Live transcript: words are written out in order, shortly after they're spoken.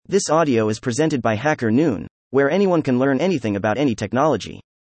This audio is presented by Hacker Noon, where anyone can learn anything about any technology.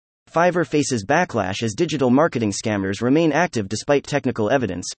 Fiverr faces backlash as digital marketing scammers remain active despite technical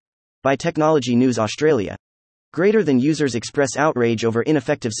evidence. By Technology News Australia. Greater than users express outrage over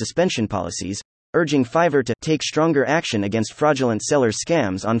ineffective suspension policies, urging Fiverr to take stronger action against fraudulent sellers'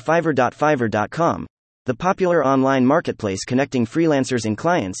 scams on Fiverr.Fiverr.com. The popular online marketplace connecting freelancers and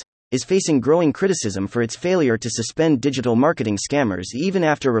clients is facing growing criticism for its failure to suspend digital marketing scammers even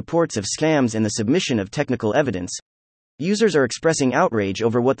after reports of scams and the submission of technical evidence. Users are expressing outrage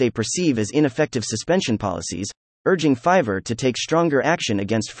over what they perceive as ineffective suspension policies, urging Fiverr to take stronger action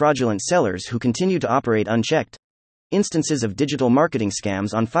against fraudulent sellers who continue to operate unchecked. Instances of digital marketing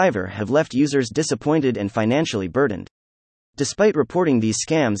scams on Fiverr have left users disappointed and financially burdened. Despite reporting these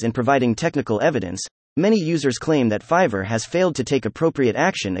scams and providing technical evidence, many users claim that Fiverr has failed to take appropriate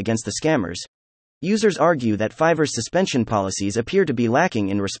action against the scammers. Users argue that Fiverr's suspension policies appear to be lacking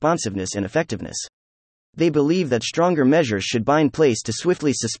in responsiveness and effectiveness. They believe that stronger measures should be in place to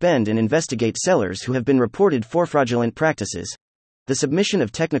swiftly suspend and investigate sellers who have been reported for fraudulent practices. The submission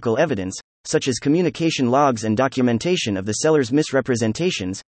of technical evidence, such as communication logs and documentation of the seller's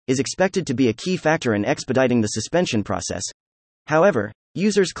misrepresentations, is expected to be a key factor in expediting the suspension process. However,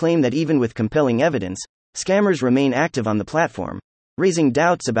 users claim that even with compelling evidence, scammers remain active on the platform, raising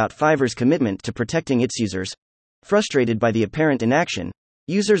doubts about Fiverr's commitment to protecting its users. Frustrated by the apparent inaction,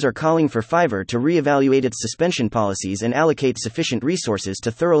 users are calling for Fiverr to reevaluate its suspension policies and allocate sufficient resources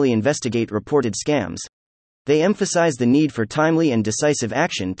to thoroughly investigate reported scams. They emphasize the need for timely and decisive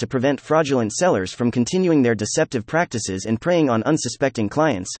action to prevent fraudulent sellers from continuing their deceptive practices and preying on unsuspecting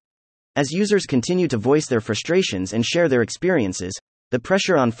clients. As users continue to voice their frustrations and share their experiences, the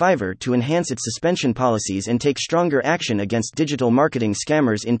pressure on Fiverr to enhance its suspension policies and take stronger action against digital marketing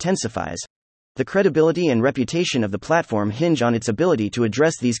scammers intensifies. The credibility and reputation of the platform hinge on its ability to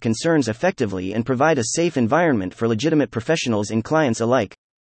address these concerns effectively and provide a safe environment for legitimate professionals and clients alike.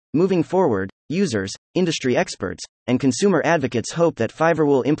 Moving forward, users, industry experts, and consumer advocates hope that Fiverr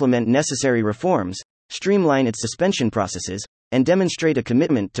will implement necessary reforms, streamline its suspension processes, and demonstrate a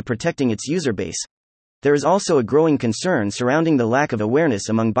commitment to protecting its user base. There is also a growing concern surrounding the lack of awareness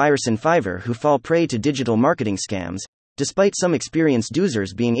among buyers in Fiverr who fall prey to digital marketing scams, despite some experienced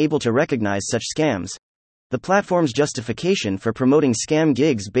users being able to recognize such scams. The platform's justification for promoting scam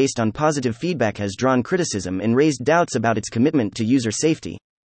gigs based on positive feedback has drawn criticism and raised doubts about its commitment to user safety.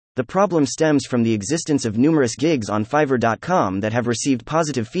 The problem stems from the existence of numerous gigs on Fiverr.com that have received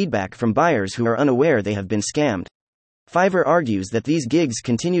positive feedback from buyers who are unaware they have been scammed. Fiverr argues that these gigs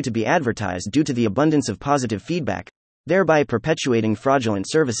continue to be advertised due to the abundance of positive feedback, thereby perpetuating fraudulent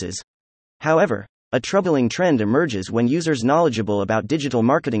services. However, a troubling trend emerges when users knowledgeable about digital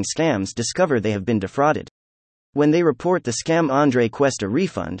marketing scams discover they have been defrauded. When they report the scam and request a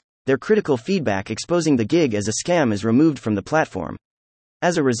refund, their critical feedback exposing the gig as a scam is removed from the platform.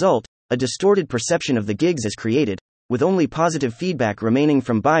 As a result, a distorted perception of the gigs is created, with only positive feedback remaining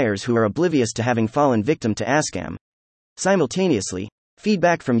from buyers who are oblivious to having fallen victim to a scam. Simultaneously,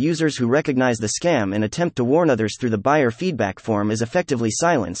 feedback from users who recognize the scam and attempt to warn others through the buyer feedback form is effectively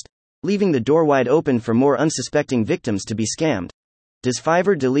silenced, leaving the door wide open for more unsuspecting victims to be scammed. Does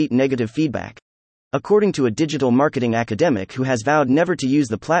Fiverr delete negative feedback? According to a digital marketing academic who has vowed never to use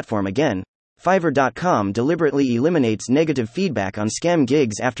the platform again, Fiverr.com deliberately eliminates negative feedback on scam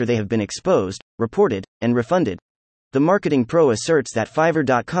gigs after they have been exposed, reported, and refunded. The marketing pro asserts that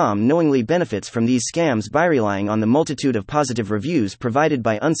Fiverr.com knowingly benefits from these scams by relying on the multitude of positive reviews provided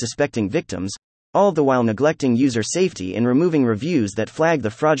by unsuspecting victims, all the while neglecting user safety and removing reviews that flag the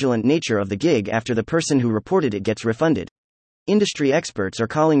fraudulent nature of the gig after the person who reported it gets refunded. Industry experts are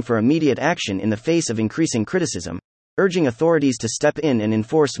calling for immediate action in the face of increasing criticism, urging authorities to step in and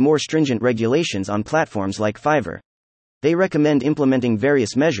enforce more stringent regulations on platforms like Fiverr. They recommend implementing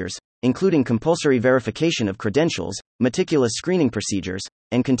various measures, including compulsory verification of credentials, meticulous screening procedures,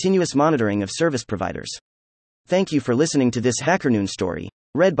 and continuous monitoring of service providers. Thank you for listening to this HackerNoon story,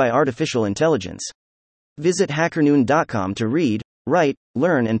 read by Artificial Intelligence. Visit hackernoon.com to read, write,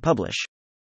 learn, and publish.